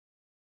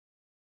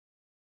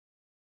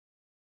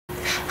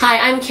Hi,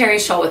 I'm Keri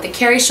Shull with the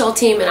Keri Shull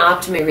team and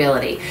Optima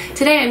Realty.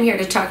 Today I'm here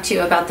to talk to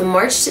you about the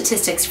March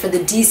statistics for the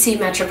DC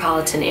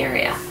metropolitan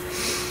area.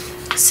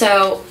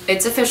 So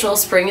it's official,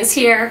 spring is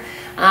here.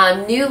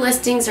 New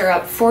listings are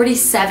up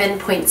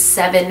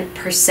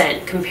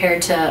 47.7%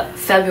 compared to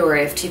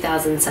February of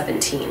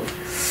 2017.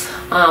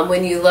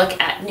 When you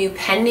look at new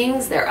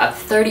pendings, they're up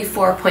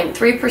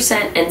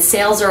 34.3% and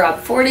sales are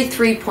up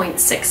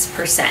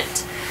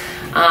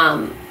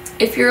 43.6%.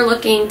 If you're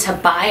looking to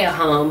buy a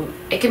home,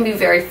 it can be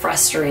very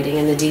frustrating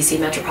in the DC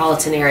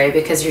metropolitan area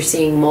because you're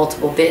seeing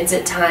multiple bids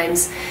at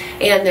times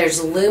and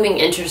there's looming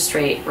interest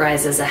rate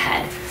rises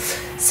ahead.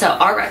 So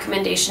our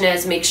recommendation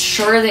is make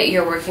sure that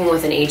you're working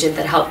with an agent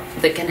that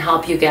can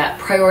help you get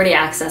priority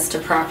access to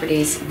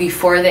properties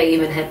before they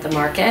even hit the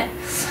market.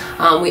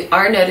 We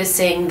are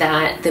noticing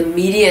that the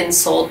median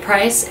sold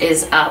price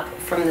is up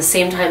from the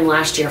same time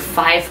last year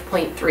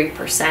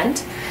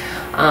 5.3%.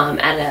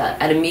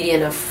 At a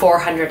median of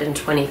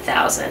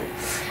 420,000.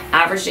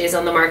 Average days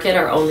on the market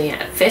are only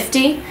at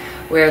 50,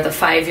 where the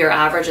 5-year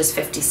average is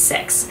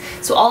 56.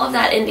 So all of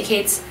that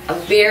indicates a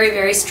very,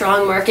 very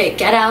strong market.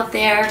 Get out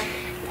there,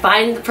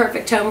 find the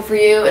perfect home for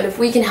you, and if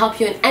we can help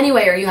you in any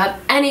way or you have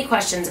any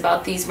questions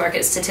about these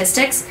market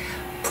statistics,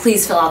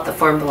 please fill out the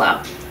form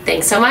below.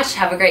 Thanks so much.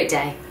 Have a great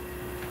day.